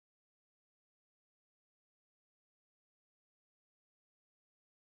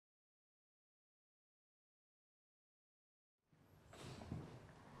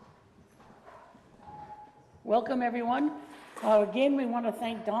Welcome, everyone. Again, we want to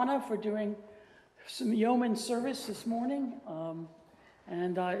thank Donna for doing some yeoman service this morning,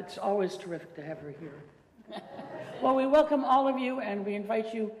 and it's always terrific to have her here. Well, we welcome all of you, and we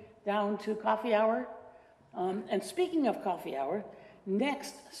invite you down to coffee hour. And speaking of coffee hour,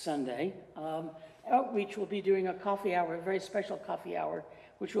 next Sunday, Outreach will be doing a coffee hour, a very special coffee hour,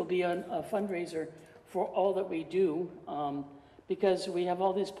 which will be a fundraiser for all that we do, because we have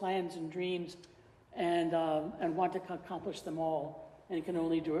all these plans and dreams and want to accomplish them all, and can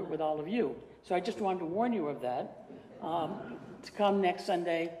only do it with all of you. So I just wanted to warn you of that, to come next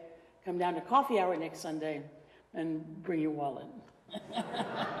Sunday, come down to coffee hour next Sunday, and bring your wallet.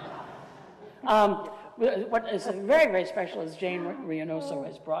 What is very, very special is Jane Reynoso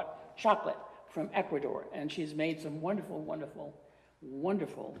has brought chocolate from Ecuador, and she's made some wonderful, wonderful,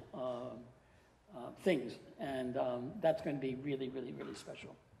 wonderful things, and that's going to be really, really, really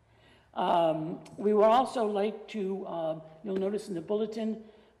special. We would also like to, you'll notice in the bulletin,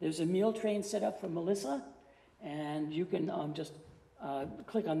 there's a meal train set up for Melissa, and you can just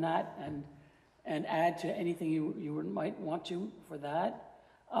click on that and add to anything you might want to for that.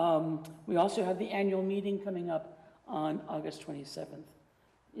 We also have the annual meeting coming up on August 27th.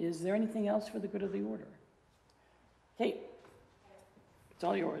 Is there anything else for the good of the order? Kate, it's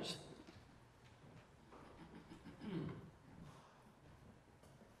all yours.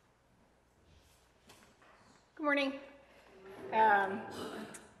 Good morning.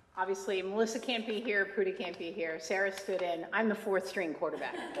 Obviously, Melissa can't be here, Prudy can't be here, Sarah stood in. I'm the fourth string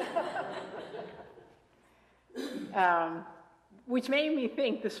quarterback. Which made me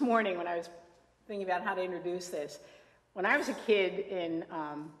think this morning when I was thinking about how to introduce this. When I was a kid in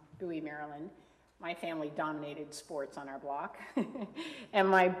Bowie, Maryland, my family dominated sports on our block. And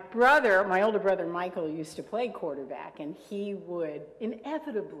my older brother Michael used to play quarterback, and he would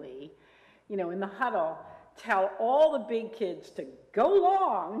inevitably, in the huddle, tell all the big kids to go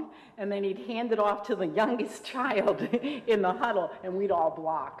long, and then he'd hand it off to the youngest child in the huddle, and we'd all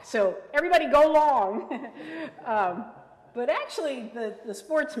block. So everybody go long. But actually, the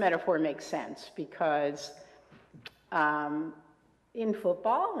sports metaphor makes sense, because in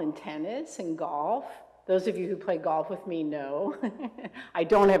football and tennis and golf, those of you who play golf with me know, I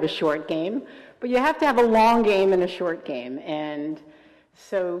don't have a short game, but you have to have a long game and a short game. And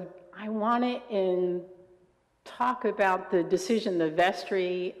so I want to talk about the decision the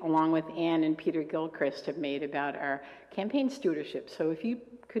vestry, along with Ann and Peter Gilchrist, have made about our campaign stewardship. So if you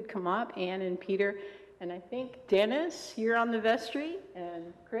could come up, Ann and Peter, and I think Dennis, you're on the vestry,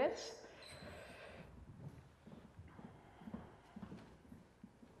 and Chris.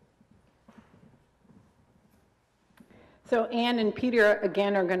 So Ann and Peter,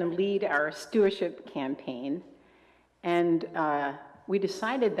 again, are going to lead our stewardship campaign. And we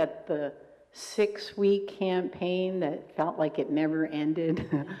decided that the 6-week campaign that felt like it never ended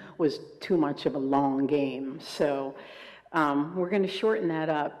was too much of a long game. So we're going to shorten that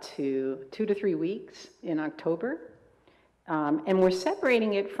up to 2 to 3 weeks in October. And we're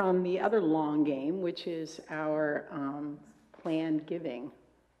separating it from the other long game, which is our planned giving.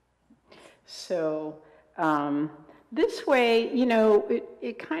 So this way,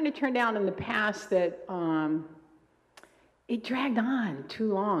 it kind of turned out in the past that it dragged on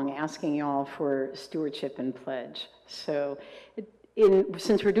too long asking y'all for stewardship and pledge. So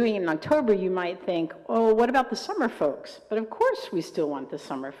since we're doing it in October, you might think, oh, what about the summer folks? But of course we still want the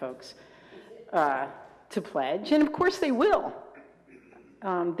summer folks to pledge, and of course they will.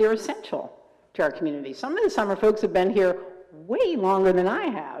 They're essential to our community. Some of the summer folks have been here way longer than I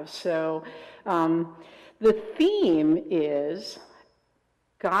have. So the theme is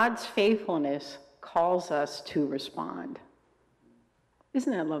God's faithfulness calls us to respond.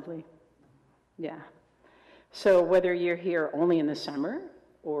 Isn't that lovely? Yeah. So whether you're here only in the summer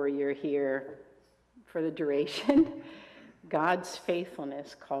or you're here for the duration, God's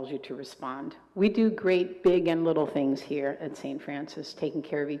faithfulness calls you to respond. We do great big and little things here at St. Francis, taking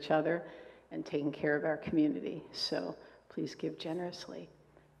care of each other and taking care of our community. So please give generously.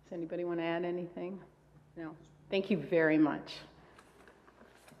 Does anybody want to add anything? No. Thank you very much.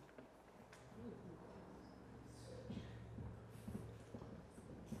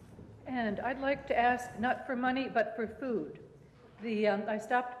 And I'd like to ask, not for money, but for food. I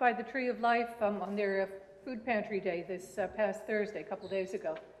stopped by the Tree of Life on their food pantry day this past Thursday, a couple days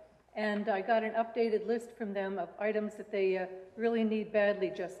ago, and I got an updated list from them of items that they really need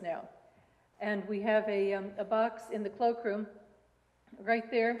badly just now. And we have a box in the cloakroom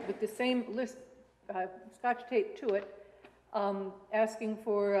right there with the same list, Scotch tape to it, asking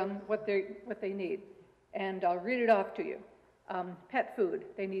for what they need. And I'll read it off to you. pet food.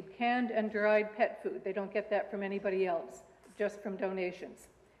 They need canned and dried pet food. They don't get that from anybody else, just from donations.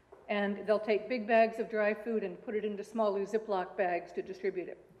 And they'll take big bags of dry food and put it into smaller Ziploc bags to distribute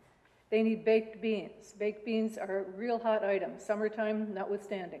it. They need baked beans. Baked beans are a real hot item, summertime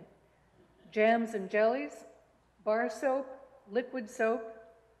notwithstanding. Jams and jellies, bar soap, liquid soap,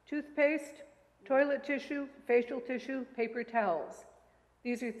 toothpaste, toilet tissue, facial tissue, paper towels.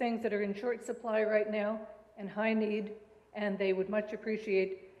 These are things that are in short supply right now and high need, and they would much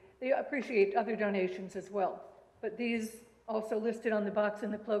appreciate other donations as well. But these, also listed on the box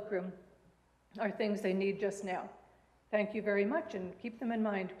in the cloakroom, are things they need just now. Thank you very much, and keep them in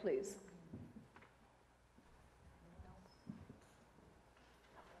mind, please.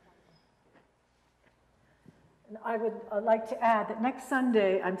 And I would like to add that next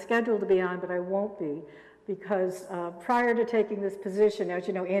Sunday, I'm scheduled to be on, but I won't be, because prior to taking this position, as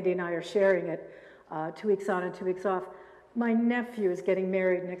you know, Andy and I are sharing it 2 weeks on and 2 weeks off. My nephew is getting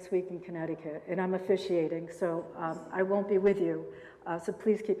married next week in Connecticut, and I'm officiating, so I won't be with you. So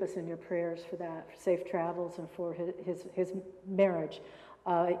please keep us in your prayers for that, for safe travels and for his marriage.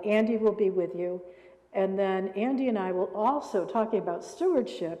 Andy will be with you. And then Andy and I will also, talking about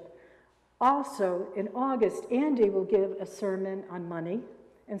stewardship, also in August, Andy will give a sermon on money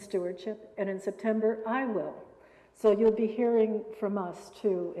and stewardship, and in September, I will. So you'll be hearing from us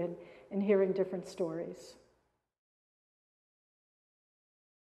too, and hearing different stories.